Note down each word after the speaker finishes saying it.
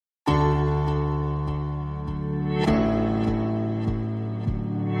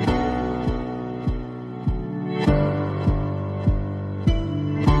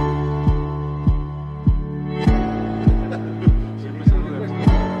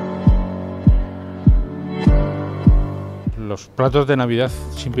los platos de Navidad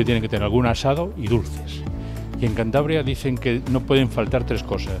siempre tienen que tener algún asado y dulces. Y en Cantabria dicen que no pueden faltar 3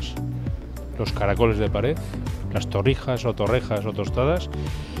 cosas: los caracoles de pared, las torrijas o torrejas o tostadas,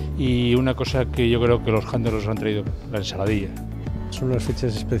 y una cosa que yo creo que los jándaros han traído, la ensaladilla. Son unas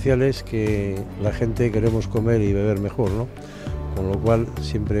fechas especiales que la gente queremos comer y beber mejor, ¿no? Con lo cual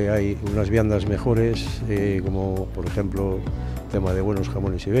siempre hay unas viandas mejores, como por ejemplo tema de buenos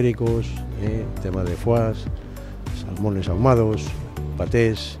jamones ibéricos, tema de foies, salmones ahumados,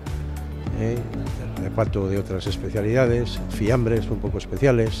 patés, reparto de otras especialidades, fiambres un poco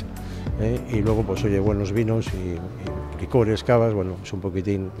especiales, y luego pues oye, buenos vinos y licores, cavas. Bueno, es un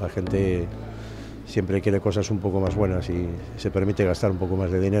poquitín, la gente siempre quiere cosas un poco más buenas y se permite gastar un poco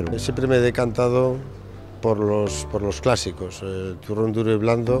más de dinero. Siempre me he decantado por los clásicos, el turrón duro y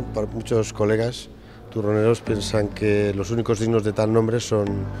blando. Para muchos colegas turroneros piensan que los únicos dignos de tal nombre son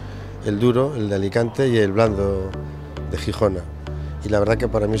el duro, el de Alicante, y el blando de Gijona. Y la verdad que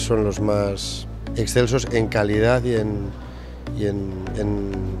para mí son los más excelsos en calidad y en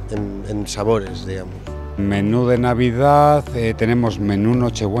sabores, digamos. Menú de Navidad, tenemos menú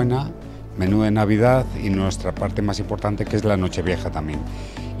Nochebuena, menú de Navidad y nuestra parte más importante, que es la Nochevieja también,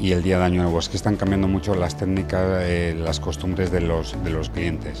 y el día de Año Nuevo. Es que están cambiando mucho las técnicas, las costumbres de los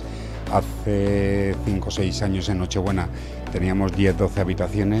clientes. Hace 5 o 6 años en Nochebuena teníamos 10-12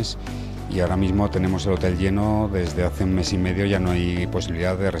 habitaciones y ahora mismo tenemos el hotel lleno. Desde hace un mes y medio ya no hay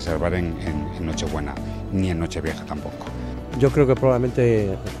posibilidad de reservar en Nochebuena, ni en Nochevieja tampoco. Yo creo que probablemente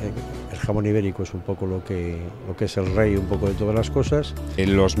el jamón ibérico es un poco lo que es el rey un poco de todas las cosas.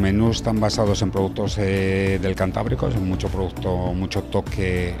 Los menús están basados en productos del Cantábrico, es mucho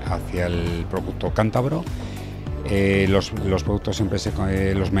toque hacia el producto cántabro. Los productos siempre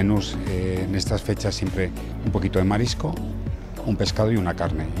los menús en estas fechas siempre un poquito de marisco, un pescado y una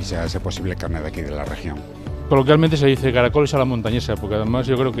carne, y si es posible carne de aquí de la región. Coloquialmente se dice caracoles a la montañesa, porque además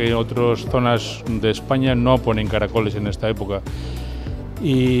yo creo que en otras zonas de España no ponen caracoles en esta época.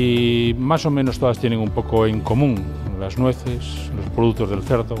 Y más o menos todas tienen un poco en común: las nueces, los productos del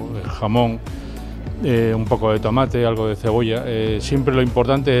cerdo, el jamón, un poco de tomate, algo de cebolla. Siempre lo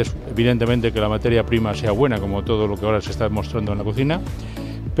importante es, evidentemente, que la materia prima sea buena, como todo lo que ahora se está mostrando en la cocina,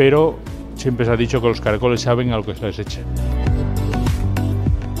 pero siempre se ha dicho que los caracoles saben a lo que se les echa.